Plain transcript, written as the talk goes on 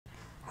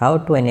How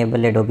to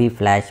enable Adobe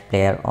Flash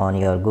Player on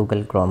your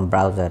Google Chrome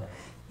browser.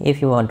 If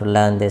you want to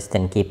learn this,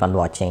 then keep on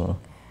watching.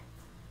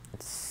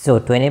 So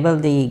to enable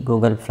the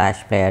Google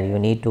Flash Player, you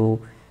need to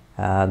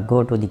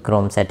go to the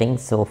Chrome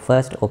settings. So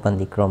first open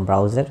the Chrome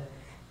browser,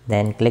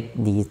 then click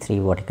the three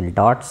vertical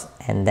dots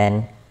and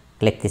then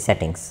click the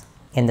settings.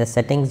 In the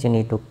settings, you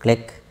need to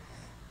click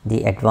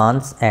the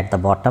advanced at the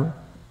bottom,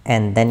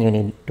 and then you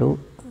need to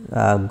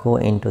go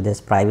into this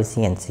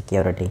privacy and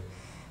security.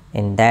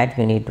 In that,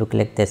 you need to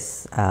click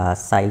this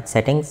site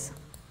settings,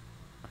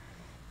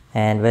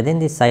 and within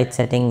the site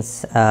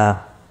settings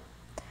there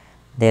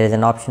is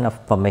an option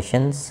of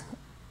permissions.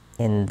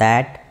 In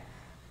that,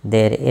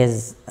 there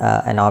is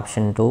an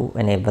option to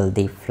enable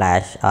the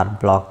flash or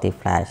block the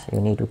flash. You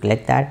need to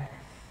click that,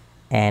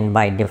 and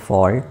by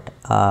default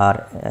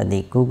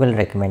the Google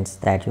recommends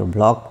that you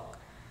block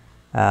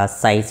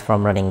sites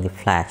from running the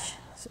flash,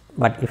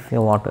 but if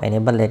you want to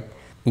enable it,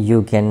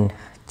 you can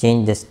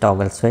change this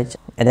toggle switch,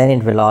 and then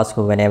it will ask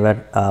you whenever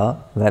a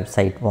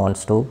website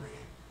wants to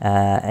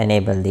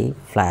enable the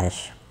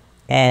flash.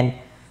 And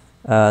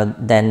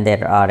then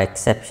there are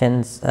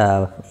exceptions.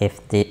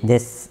 If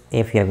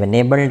you have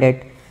enabled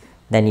it,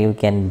 then you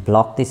can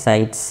block the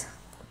sites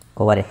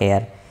over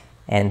here,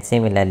 and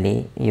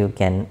similarly you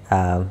can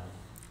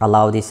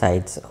allow the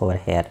sites over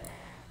here.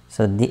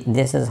 So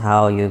this is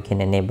how you can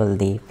enable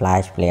the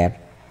Flash Player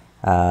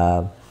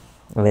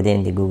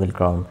within the Google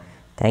Chrome.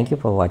 Thank you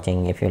for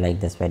watching. If you like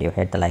this video,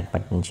 hit the like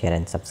button, share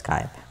and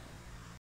subscribe.